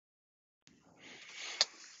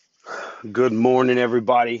Good morning,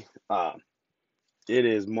 everybody. It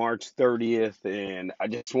is March 30th, and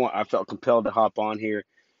I felt compelled to hop on here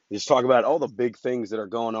and just talk about all the big things that are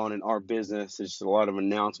going on in our business. There's just a lot of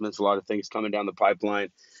announcements, a lot of things coming down the pipeline.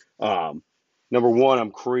 Um, Number one,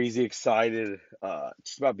 I'm crazy excited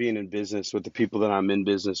just about being in business with the people that I'm in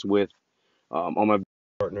business with, all my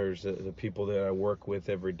partners, the people that I work with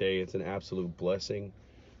every day. It's an absolute blessing.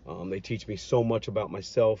 They teach me so much about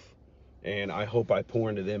myself, and I hope I pour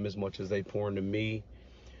into them as much as they pour into me.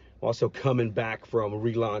 Also coming back from a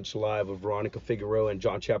relaunch live of Veronica Figueroa and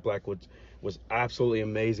John Cheplack was absolutely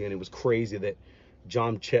amazing, and it was crazy that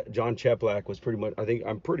John Cheplack was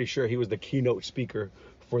I'm pretty sure he was the keynote speaker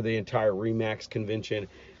for the entire Remax convention,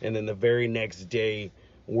 and then the very next day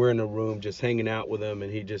we're in a room just hanging out with him,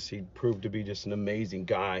 and he proved to be just an amazing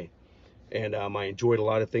guy, and I enjoyed a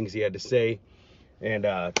lot of things he had to say. And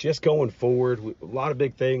just going forward, a lot of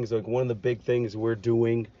big things. Like one of the big things we're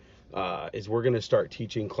doing is we're going to start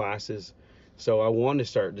teaching classes. So I want to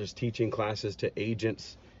start just teaching classes to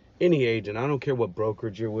agents, any agent. I don't care what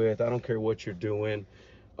brokerage you're with. I don't care what you're doing.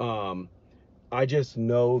 Um, I just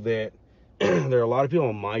know that there are a lot of people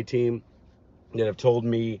on my team that have told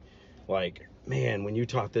me, like, man, when you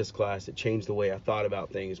taught this class, it changed the way I thought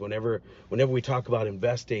about things. Whenever we talk about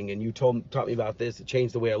investing and you taught me about this, it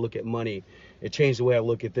changed the way I look at money. It changed the way I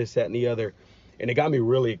look at this, that, and the other, and it got me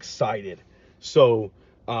really excited. So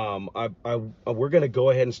we're going to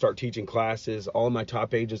go ahead and start teaching classes. All of my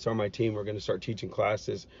top agents on my team, we're going to start teaching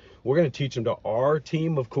classes. We're going to teach them to our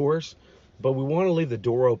team, of course, but we want to leave the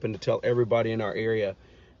door open to tell everybody in our area,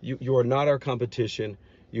 you are not our competition.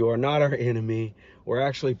 You are not our enemy. We're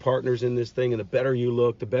actually partners in this thing, and the better you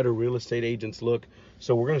look, the better real estate agents look.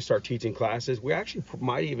 So we're going to start teaching classes. We actually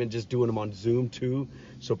might even just doing them on Zoom too,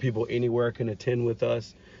 so people anywhere can attend with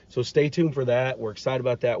us. So stay tuned for that. We're excited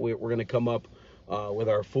about that. We're going to come up with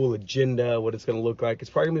our full agenda, what it's going to look like. It's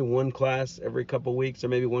probably going to be one class every couple weeks, or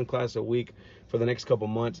maybe one class a week for the next couple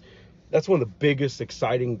months. That's one of the biggest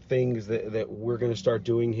exciting things that we're going to start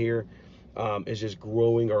doing here, is just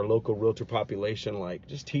growing our local realtor population, like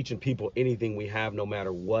just teaching people anything we have, no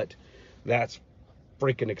matter what. That's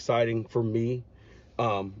freaking exciting for me.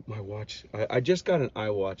 My watch, I just got an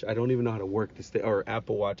iWatch. I don't even know how to work this thing, or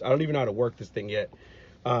Apple Watch. I don't even know how to work this thing yet.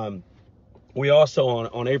 Um, we also,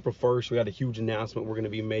 on April 1st, we got a huge announcement we're going to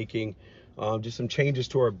be making. Just some changes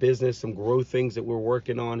to our business, some growth things that we're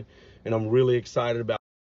working on, and I'm really excited about.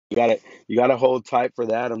 You got to hold tight for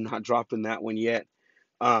that. I'm not dropping that one yet.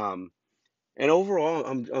 Um, and overall,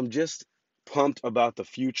 I'm just pumped about the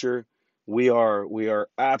future. We are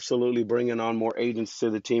absolutely bringing on more agents to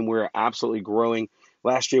the team. We're absolutely growing.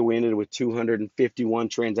 Last year we ended with 251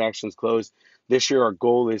 transactions closed. This year our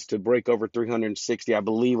goal is to break over 360. I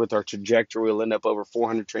believe with our trajectory we'll end up over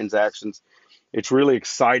 400 transactions. It's really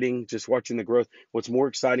exciting just watching the growth. What's more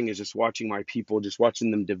exciting is just watching my people, just watching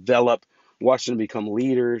them develop, watching them become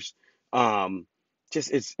leaders. Um,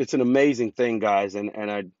 just it's an amazing thing, guys, and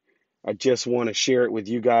I just want to share it with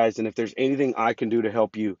you guys. And if there's anything I can do to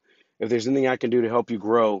help you, if there's anything I can do to help you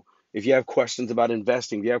grow, if you have questions about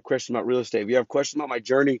investing, if you have questions about real estate, if you have questions about my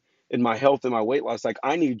journey and my health and my weight loss, like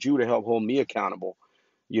I need you to help hold me accountable.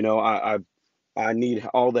 You know, I need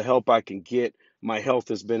all the help I can get. My health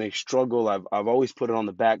has been a struggle. I've always put it on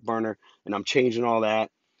the back burner, and I'm changing all that.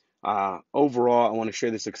 Overall, I want to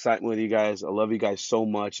share this excitement with you guys. I love you guys so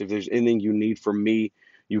much. If there's anything you need from me,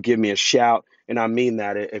 you give me a shout, and I mean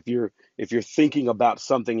that. If you're thinking about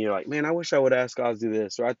something, you're like, man, I wish I would ask God to do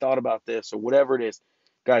this, or I thought about this, or whatever it is,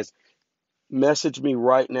 guys, message me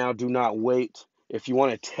right now. Do not wait. If you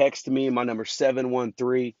want to text me, my number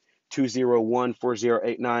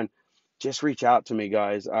 713-201-4089. Just reach out to me,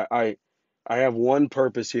 guys. I have one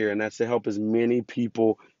purpose here, and that's to help as many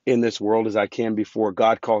people in this world as I can before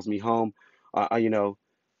God calls me home. You know,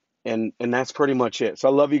 and that's pretty much it. So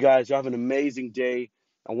I love you guys. You have an amazing day.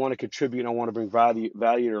 I want to contribute. I want to bring value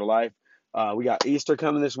to your life. We got Easter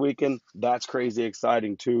coming this weekend. That's crazy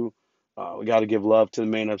exciting too. We got to give love to the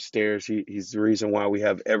man upstairs. He's the reason why we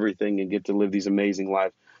have everything and get to live these amazing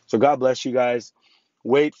lives. So God bless you guys.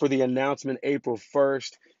 Wait for the announcement April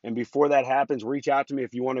 1st. And before that happens, reach out to me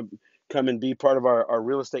if you want to come and be part of our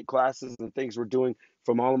real estate classes and things we're doing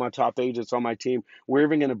from all of my top agents on my team. We're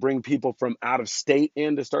even going to bring people from out of state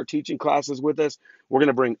in to start teaching classes with us. We're going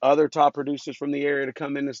to bring other top producers from the area to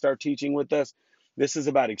come in and start teaching with us. This is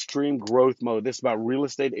about extreme growth mode. This is about real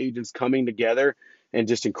estate agents coming together and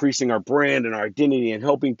just increasing our brand and our identity and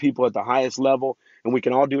helping people at the highest level. And we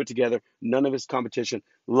can all do it together. None of it's competition.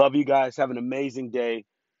 Love you guys. Have an amazing day.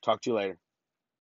 Talk to you later.